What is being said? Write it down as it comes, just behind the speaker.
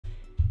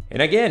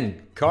And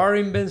again,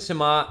 Karim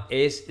Benzema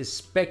is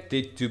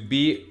expected to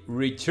be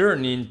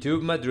returning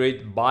to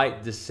Madrid by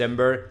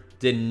December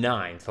the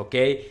 9th,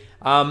 okay?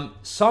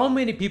 So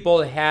many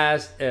people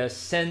has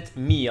sent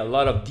me a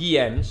lot of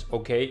DMs,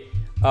 okay,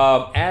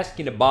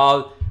 asking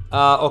about,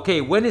 okay,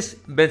 when is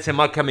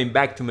Benzema coming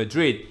back to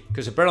Madrid?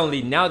 Because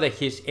apparently now that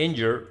he's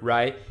injured,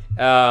 right,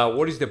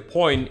 what is the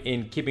point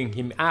in keeping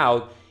him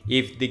out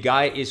if the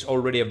guy is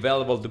already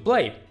available to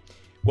play?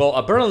 Well,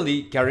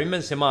 apparently Karim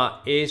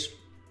Benzema is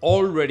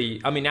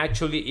already,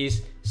 actually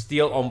is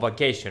still on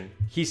vacation.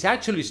 He's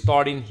actually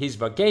starting his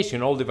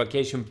vacation, all the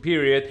vacation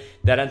period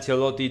that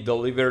Ancelotti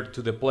delivered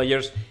to the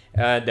players.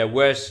 That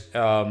was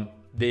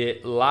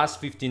the last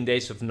 15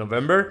 days of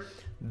November.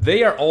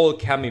 They are all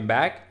coming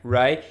back,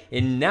 right?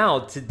 And now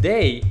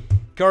today,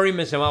 Karim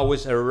Benzema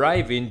was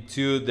arriving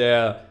to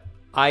the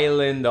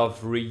island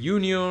of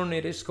Reunion,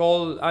 it is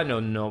called. I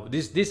don't know.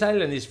 This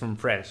island is from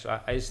France.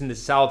 It's in the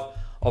south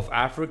of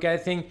Africa, I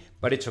think,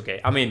 but it's okay.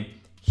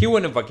 He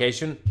went on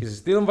vacation, he's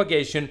still on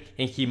vacation,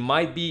 and he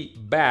might be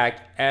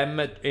back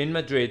in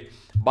Madrid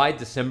by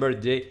December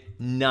the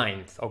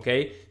 9th,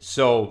 okay?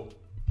 So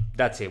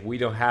that's it. We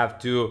don't have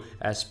to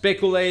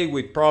speculate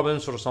with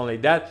problems or something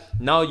like that.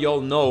 Now y'all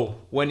know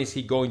when is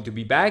he going to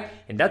be back,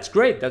 and that's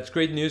great. That's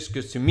great news,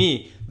 because to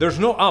me, there's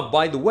no...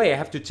 by the way, I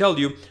have to tell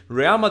you,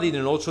 Real Madrid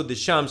and also the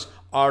Champs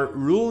are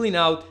ruling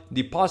out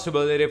the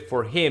possibility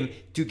for him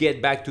to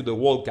get back to the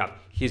World Cup.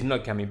 He's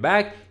not coming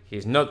back.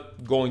 He's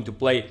not going to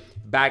play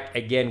back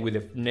again with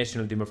the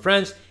national team of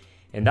France.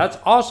 And that's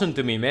awesome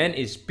to me, man.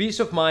 It's peace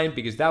of mind,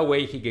 because that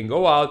way he can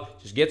go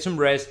out, just get some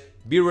rest,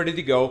 be ready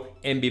to go,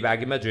 and be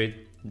back in Madrid.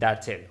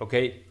 That's it,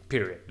 okay?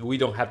 Period. We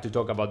don't have to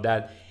talk about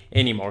that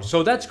anymore.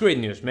 So that's great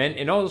news, man.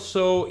 And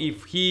also,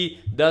 if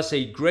he does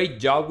a great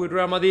job with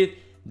Real Madrid,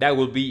 that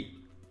will be,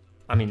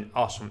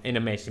 awesome and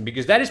amazing,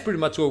 because that is pretty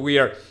much what we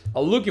are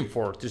looking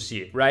for to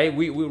see, right?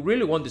 We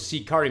really want to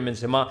see Karim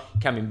Benzema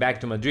coming back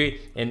to Madrid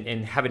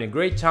and having a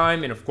great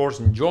time, and of course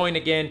enjoying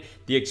again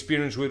the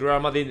experience with Real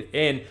Madrid.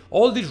 And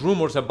all these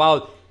rumors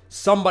about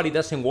somebody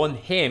doesn't want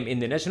him in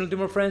the national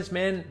team of France,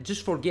 man,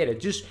 just forget it.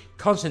 Just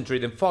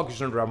concentrate and focus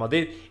on Real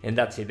Madrid, and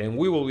that's it. And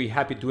we will be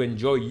happy to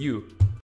enjoy you